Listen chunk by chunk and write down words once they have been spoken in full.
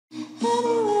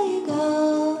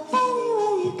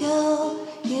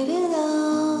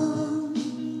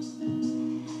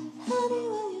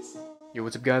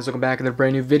What's up guys, welcome back in a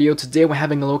brand new video. Today we're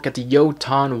having a look at the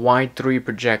Yoton Y3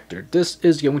 projector. This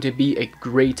is going to be a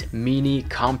great mini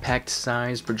compact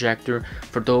size projector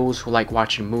for those who like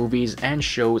watching movies and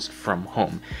shows from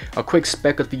home. A quick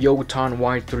spec of the Yoton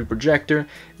Y3 projector: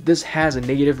 this has a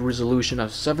native resolution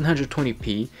of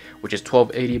 720p, which is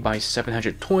 1280 by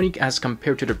 720, as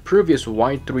compared to the previous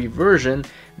Y3 version.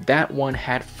 That one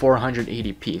had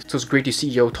 480p. So it's great to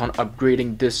see Yoton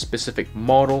upgrading this specific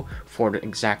model for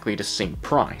exactly the same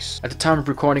price. At the time of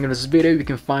recording of this video, you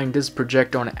can find this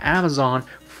projector on Amazon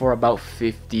for about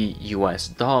 $50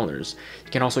 US.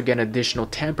 You can also get an additional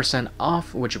 10%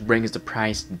 off, which brings the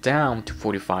price down to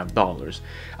 $45.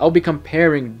 I'll be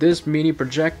comparing this mini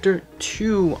projector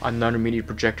to another mini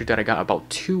projector that I got about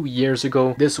 2 years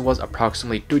ago. This was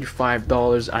approximately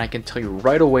 $35, and I can tell you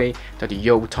right away that the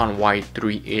Yoton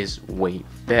Y3 is way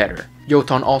better.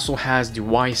 Yoton also has the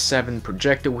Y7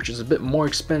 projector, which is a bit more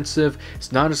expensive.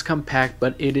 It's not as compact,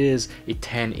 but it is a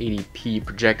 1080p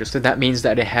projector, so that means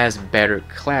that it has better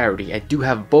clarity. I do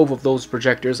have both of those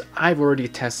projectors. I've already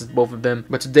tested both of them,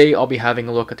 but today I'll be having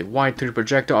a look at the Y3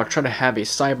 projector. I'll try to have a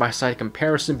side-by-side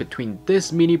comparison between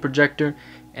this mini projector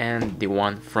and the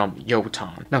one from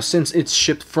Yoton. Now, since it's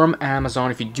shipped from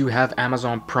Amazon, if you do have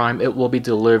Amazon Prime, it will be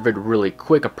delivered really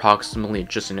quick, approximately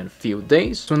just in a few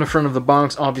days. So in the front of the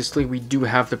box, obviously we do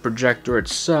have the projector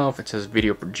itself. It says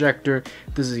video projector.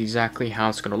 This is exactly how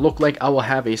it's going to look like. I will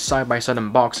have a side-by-side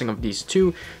unboxing of these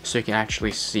two so you can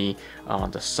actually see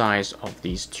the size of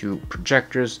these two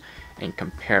projectors and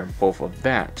compare both of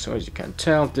that. So as you can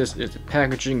tell, this is the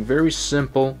packaging. Very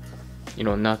simple, you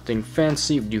know, nothing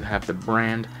fancy. We do have the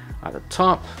brand at the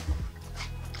top.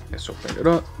 Let's open it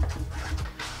up.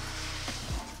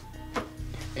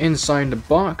 Inside the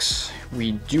box,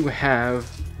 we do have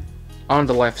on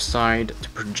the left side the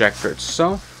projector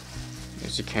itself.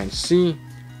 As you can see,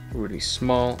 really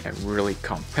small and really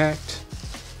compact.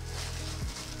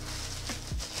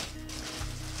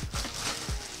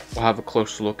 We'll have a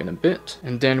closer look in a bit.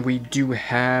 And then we do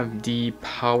have the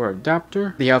power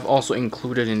adapter. They have also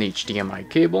included an HDMI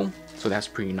cable, so that's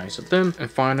pretty nice of them. And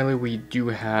finally, we do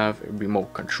have a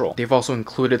remote control. They've also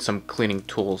included some cleaning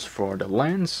tools for the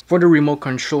lens. For the remote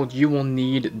control, you will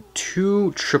need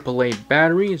two AAA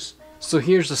batteries. So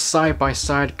here's a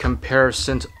side-by-side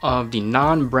comparison of the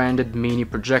non-branded mini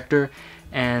projector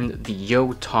and the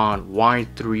Yoton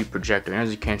Y3 projector.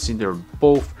 As you can see, they're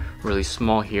both really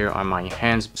small here on my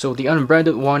hands. So the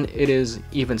unbranded one, it is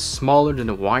even smaller than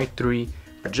the Y3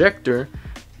 projector.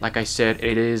 Like I said,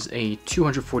 it is a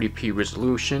 240p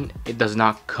resolution. It does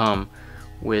not come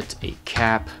with a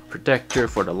cap protector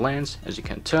for the lens, as you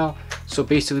can tell. So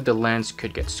basically the lens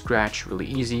could get scratched really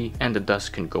easy and the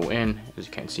dust can go in. As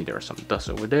you can see, there are some dust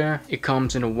over there. It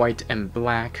comes in a white and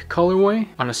black colorway.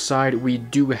 On the side, we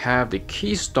do have the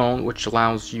keystone, which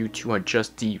allows you to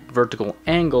adjust the vertical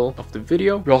angle of the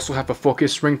video. We also have a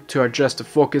focus ring to adjust the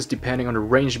focus depending on the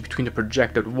range between the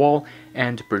projected wall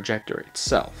and the projector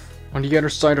itself. On the other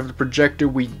side of the projector,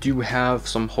 we do have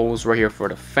some holes right here for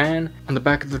the fan. On the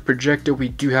back of the projector, we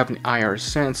do have an IR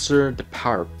sensor, the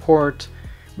power port.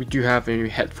 We do have a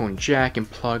headphone jack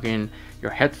and plug in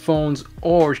your headphones,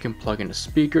 or you can plug in a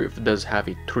speaker if it does have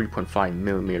a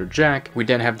 3.5mm jack. We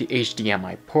then have the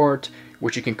HDMI port,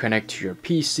 which you can connect to your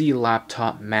PC,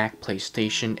 laptop, Mac,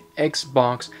 PlayStation,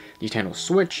 Xbox, Nintendo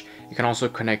Switch. You can also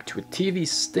connect to a TV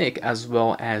stick as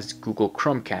well as Google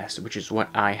Chromecast, which is what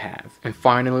I have. And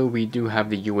finally, we do have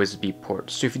the USB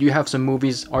port. So if you do have some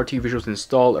movies or TV visuals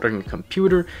installed on your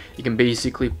computer, you can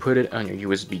basically put it on your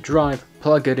USB drive,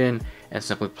 plug it in, and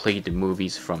simply play the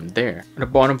movies from there. At the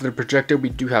bottom of the projector, we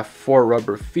do have 4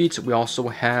 rubber feet. We also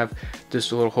have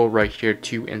this little hole right here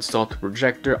to install the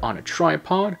projector on a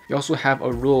tripod. You also have a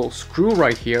little screw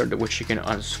right here, which you can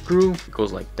unscrew. It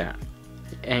goes like that.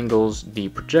 It angles the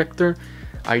projector.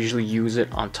 I usually use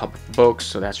it on top of books,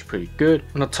 so that's pretty good.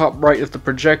 On the top right of the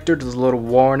projector, there's a little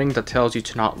warning that tells you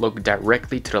to not look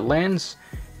directly to the lens.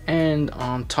 And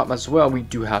on top as well, we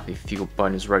do have a few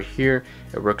buttons right here.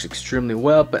 It works extremely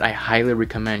well, but I highly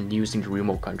recommend using the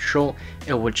remote control.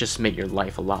 It will just make your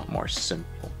life a lot more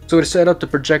simple. So to set up the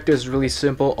projector is really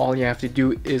simple. All you have to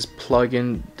do is plug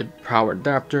in the power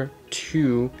adapter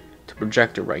to the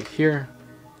projector right here.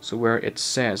 So where it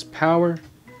says power,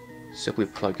 simply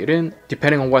plug it in.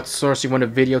 Depending on what source you want a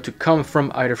video to come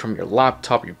from, either from your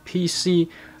laptop, your PC,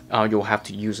 you'll have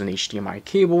to use an HDMI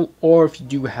cable, or if you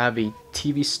do have a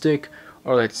TV stick,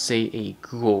 or let's say a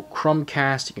Google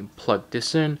Chromecast, you can plug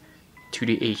this in to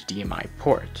the HDMI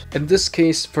port. In this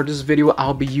case, for this video,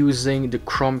 I'll be using the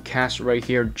Chromecast right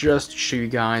here just to show you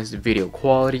guys the video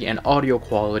quality and audio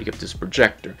quality of this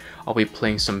projector. I'll be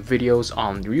playing some videos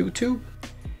on YouTube.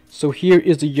 So here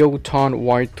is the Yoton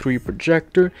Y3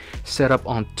 projector set up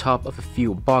on top of a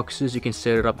few boxes. You can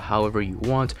set it up however you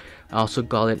want. I also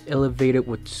got it elevated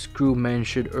with the screw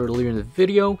mentioned earlier in the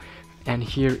video. And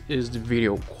here is the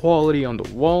video quality on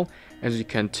the wall. As you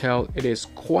can tell, it is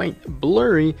quite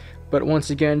blurry, but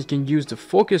once again, you can use the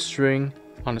focus ring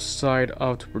on the side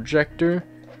of the projector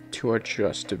to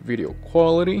adjust the video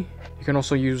quality. You can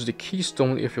also use the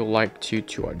keystone if you like to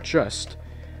adjust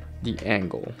the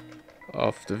angle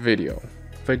of the video.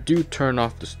 If I do turn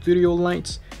off the studio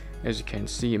lights, as you can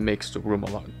see, it makes the room a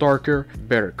lot darker,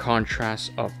 better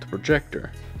contrast of the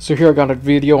projector. So here I got a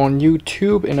video on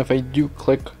YouTube, and if I do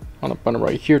click on the button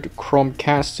right here to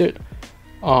Chromecast it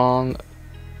on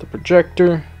the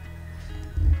projector,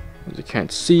 as you can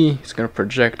see, it's going to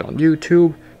project on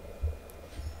YouTube.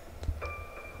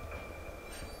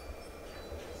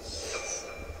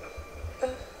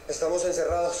 Estamos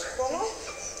encerrados. ¿Cómo?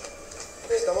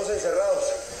 Estamos encerrados.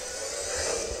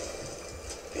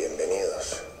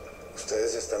 Bienvenidos.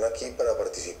 Ustedes están aquí para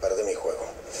participar de mi juego.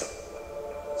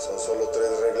 Son solo 3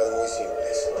 reglas muy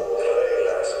simples.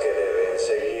 Reglas que deben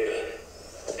seguir.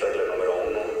 Regla número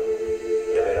 1.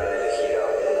 Deberán elegir a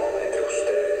uno entre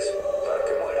ustedes para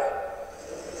que muera.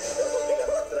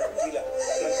 Tranquila,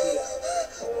 tranquila.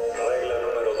 Regla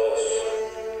número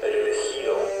 2. El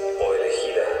elegido o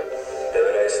elegida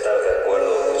deberá estar de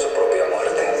acuerdo con su propia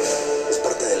muerte. Es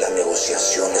parte de la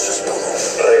negociación, eso es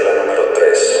todo. Regla número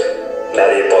 3.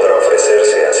 Nadie podrá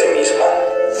ofrecerse a sí mismo.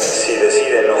 Si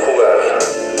deciden no jugar,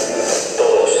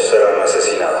 todos serán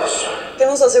asesinados. ¿Qué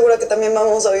nos asegura que también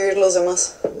vamos a vivir los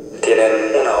demás?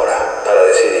 Tienen 1 hora para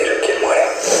decidir quién muere.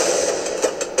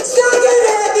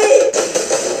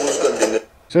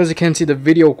 So as you can see, the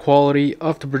video quality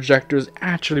of the projector is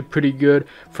actually pretty good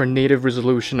for native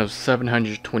resolution of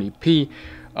 720p.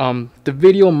 The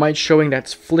video might showing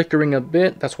that's flickering a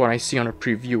bit. That's what I see on a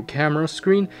preview camera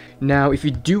screen. Now, if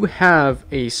you do have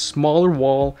a smaller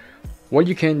wall, what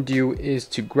you can do is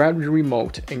to grab your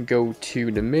remote and go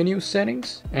to the menu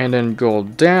settings and then go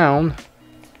down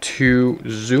to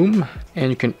zoom, and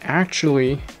you can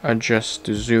actually adjust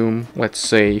the zoom. Let's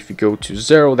say if you go to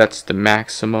 0, that's the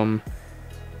maximum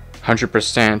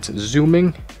 100%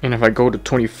 zooming, and if I go to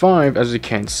 25, as you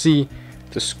can see,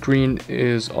 the screen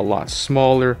is a lot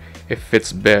smaller. It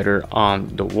fits better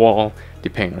on the wall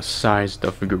depending on the size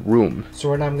of your room. So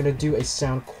right now I'm going to do a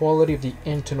sound quality of the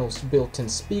internal built-in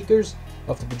speakers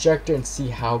of the projector and see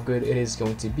how good it is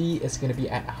going to be. It's going to be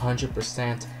at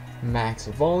 100% max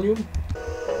volume.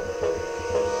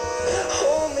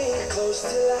 Hold me close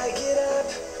till I get up.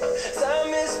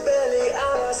 Time is barely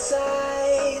on our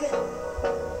side.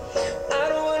 I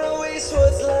don't wanna waste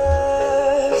what's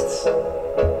left.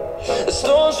 The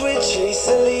storms we chase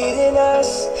are leading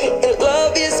us, and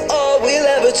love is all we'll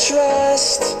ever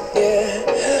trust. Yeah,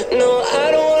 no,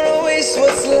 I don't wanna waste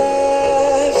what's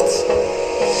left.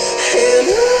 And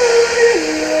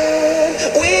on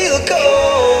we'll go,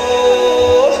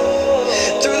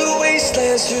 through the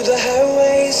wastelands, through the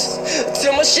highways,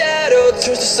 till my shadow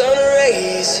turns to sun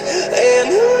rays.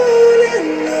 And on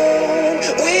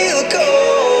we'll go,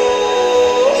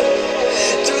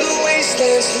 through the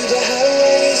wastelands, through the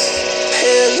highways,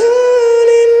 and on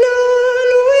we'll go.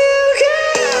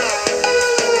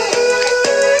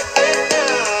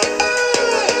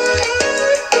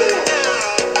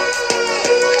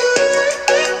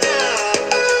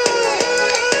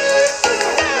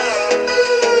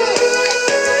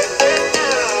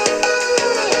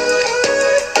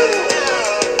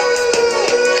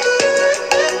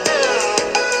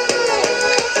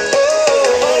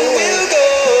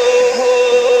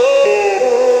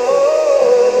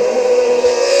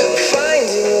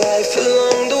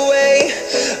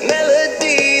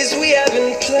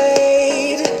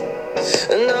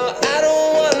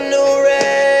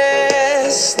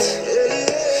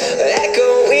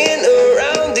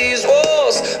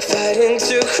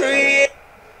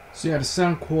 So yeah, the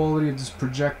sound quality of this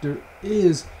projector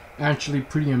is actually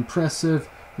pretty impressive.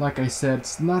 Like I said,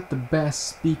 it's not the best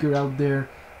speaker out there.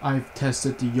 I've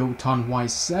tested the Yoton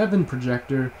Y7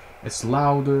 projector. It's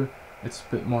louder, it's a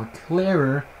bit more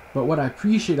clearer, but what I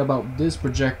appreciate about this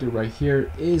projector right here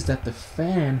is that the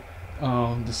fan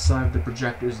on the side of the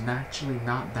projector is actually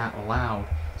not that loud.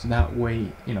 So that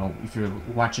way, you know, if you're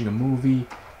watching a movie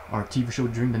or a TV show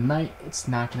during the night, it's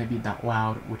not going to be that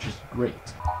loud, which is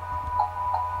great.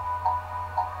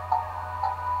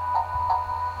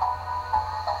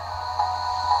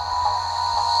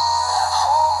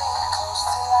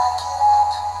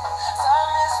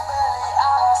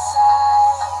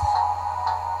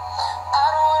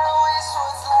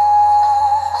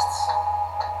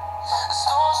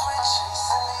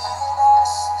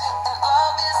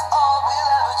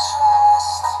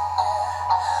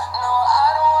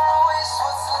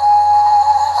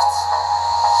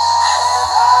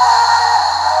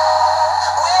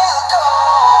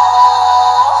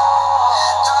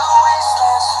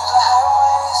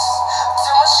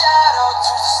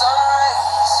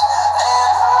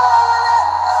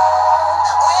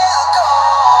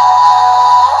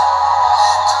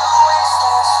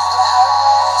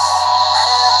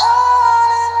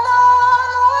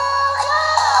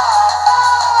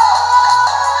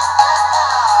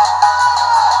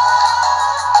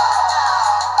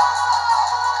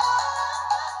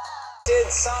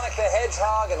 Sonic the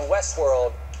Hedgehog and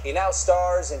Westworld, he now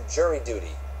stars in Jury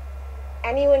Duty.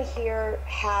 Anyone here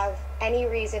have any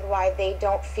reason why they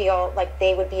don't feel like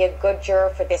they would be a good juror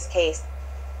for this case?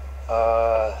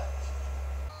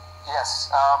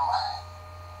 Yes,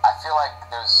 I feel like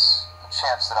there's a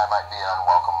chance that I might be an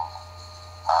unwelcome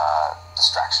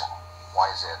distraction. Why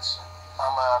is it?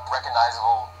 I'm a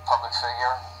recognizable public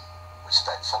figure.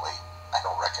 Respectfully, I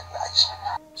don't recognize you.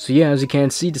 So yeah, as you can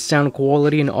see, the sound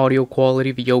quality and audio quality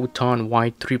of the Yoton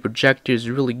Y3 projector is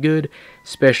really good,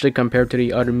 especially compared to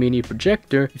the other mini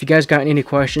projector. If you guys got any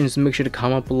questions, make sure to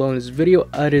comment below in this video.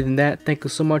 Other than that, thank you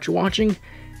so much for watching,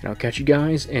 and I'll catch you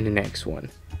guys in the next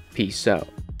one. Peace out.